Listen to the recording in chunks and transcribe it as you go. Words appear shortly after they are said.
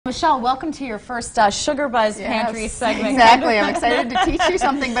Michelle, welcome to your first Sugar Buzz Pantry segment. Exactly. I'm excited to teach you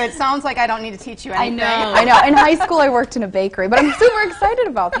something, but it sounds like I don't need to teach you anything. I know. In high school, I worked in a bakery, but I'm super excited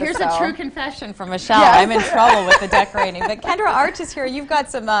about this. Here's a true confession from Michelle. Yes. I'm in trouble with the decorating. But Kendra Arch is here. You've got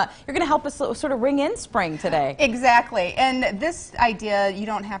some, you're going to help us sort of ring in spring today. Exactly. And this idea you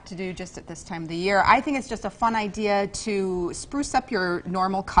don't have to do just at this time of the year. I think it's just a fun idea to spruce up your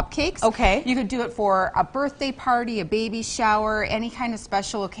normal cupcakes. Okay. You could do it for a birthday party, a baby shower, any kind of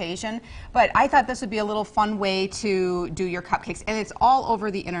special occasion. But I thought this would be a little fun way to do your cupcakes. And it's all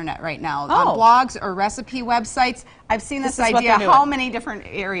over the internet right now. On blogs or recipe websites. I've seen this idea how many different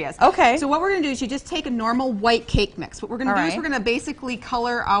areas. Okay. So what we're going to do is you just take a normal white cake mix. What we're going to do is we're going to basically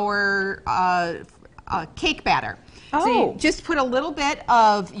color our cake batter. So you just put a little bit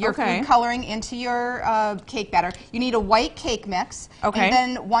of your food coloring into your cake batter. You need a white cake mix. Okay. And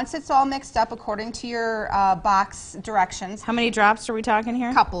then once it's all mixed up according to your box directions. How many drops are we talking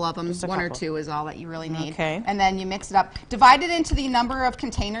here? A couple of them. One or two is all that you really need. Okay. And then you mix it up. Divide it into the number of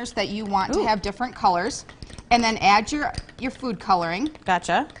containers that you want to have different colors. And then add your food coloring.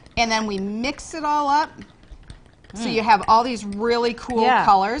 Gotcha. And then we mix it all up. So you have all these really cool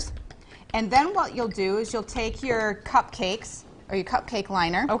colors. And then what you'll do is you'll take your cupcakes, or your cupcake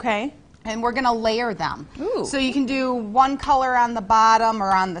liner. Okay. And we're going to layer them. Ooh. So you can do one color on the bottom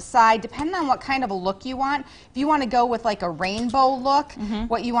or on the side, depending on what kind of a look you want. If you want to go with like a rainbow look,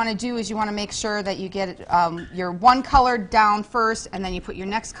 what you want to do is you want to make sure that you get your one color down first, and then you put your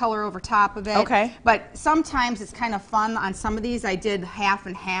next color over top of it. Okay. But sometimes it's kind of fun. On some of these, I did half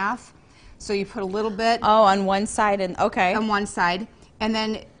and half. So you put a little bit. Oh, on one side and on one side. And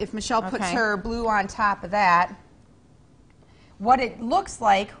then if Michelle puts her blue on top of that, what it looks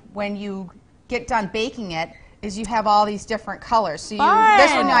like when you get done baking it is you have all these different colors. So this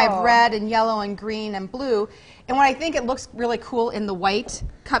one I have red and yellow and green and blue. And what I think it looks really cool in the white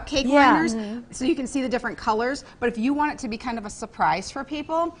cupcake liners, so you can see the different colors. But if you want it to be kind of a surprise for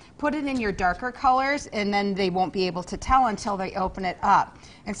people, put it in your darker colors, and then they won't be able to tell until they open it up.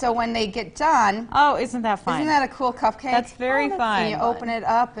 And so when they get done, isn't that fun? Isn't that a cool cupcake? That's very fun. And you open it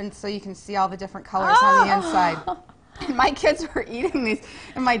up, and so you can see all the different colors on the inside. And my kids were eating these,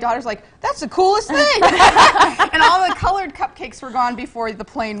 and my daughter's like, "That's the coolest thing!" And all the colored cupcakes were gone before the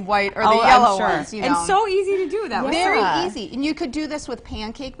plain white or the yellow ones. You know. And so easy to do that. Very easy. And you could do this with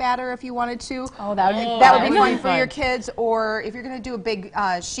pancake batter if you wanted to. Oh, that would be that would be fun for your kids. Or if you're going to do a big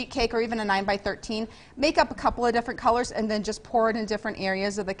sheet cake or even a 9x13, make up a couple of different colors and then just pour it in different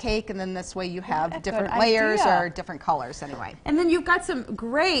areas of the cake. And then this way you have different layers or different colors anyway. And then you've got some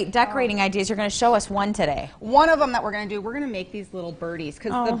great decorating ideas. You're going to show us one today. One of them that we're going to do, we're going to make these little birdies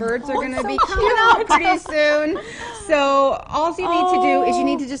because the birds are going to be coming out pretty soon. So all you need to do is you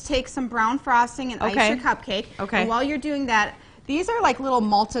need to just take some brown frosting and ice your cupcake. And while you're doing that, these are like little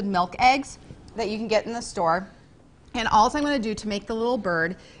malted milk eggs that you can get in the store. And all I'm going to do to make the little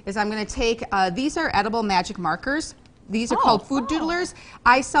bird is I'm going to take, these are edible magic markers. These are called food doodlers.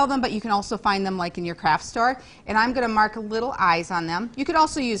 I sell them, but you can also find them like in your craft store. And I'm going to mark little eyes on them. You could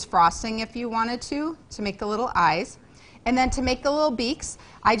also use frosting if you wanted to make the little eyes. And then to make the little beaks,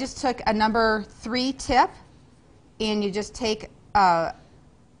 I just took a number 3 tip, and you just take,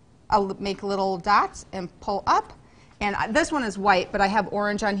 make little dots and pull up. And this one is white, but I have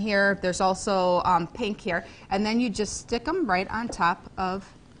orange on here. There's also pink here. And then you just stick them right on top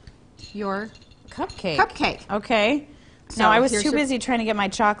of your cupcake. Okay. So I was too busy trying to get my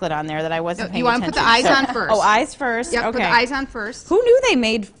chocolate on there that I wasn't paying attention. You want to put the eyes on first. Oh, eyes first? Yep, put the eyes on first. Who knew they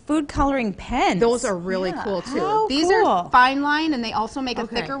made food coloring pens? Those are really cool, too. How These are fine line, and they also make a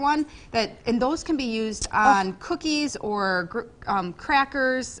thicker one. And those can be used on cookies or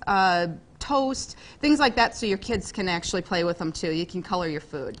crackers, toast, things like that, so your kids can actually play with them, too. You can color your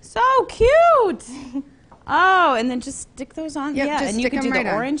food. So cute! Oh, and then just stick those on. Yep, and you can do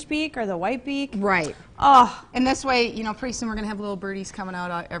the orange beak or the white beak. Right. Oh. And this way, you know, pretty soon we're going to have little birdies coming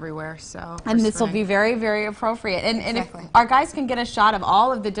out everywhere. So. And this will be very, very appropriate. And if our guys can get a shot of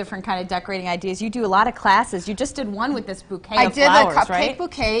all of the different kind of decorating ideas, you do a lot of classes. You just did one with this bouquet of flowers, I did a cupcake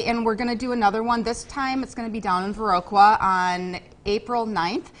bouquet, and we're going to do another one. This time it's going to be down in Viroqua on April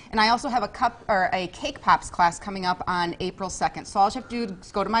 9th. And I also have a cake pops class coming up on April 2nd. So all you have to do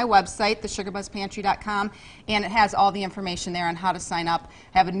is go to my website, thesugarbuzzpantry.com, and it has all the information there on how to sign up.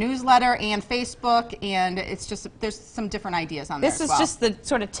 I have a newsletter and Facebook, and it's just, there's some different ideas on there as well. This is just the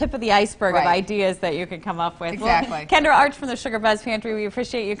sort of tip of the iceberg of ideas that you can come up with. Exactly. Well, Kendra Arch from the Sugar Buzz Pantry, we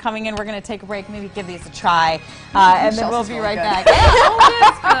appreciate you coming in. We're going to take a break, maybe give these a try, and then we'll be right back. Yeah, oh,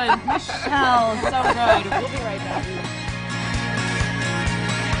 that's good. Michelle, so good. We'll be right back.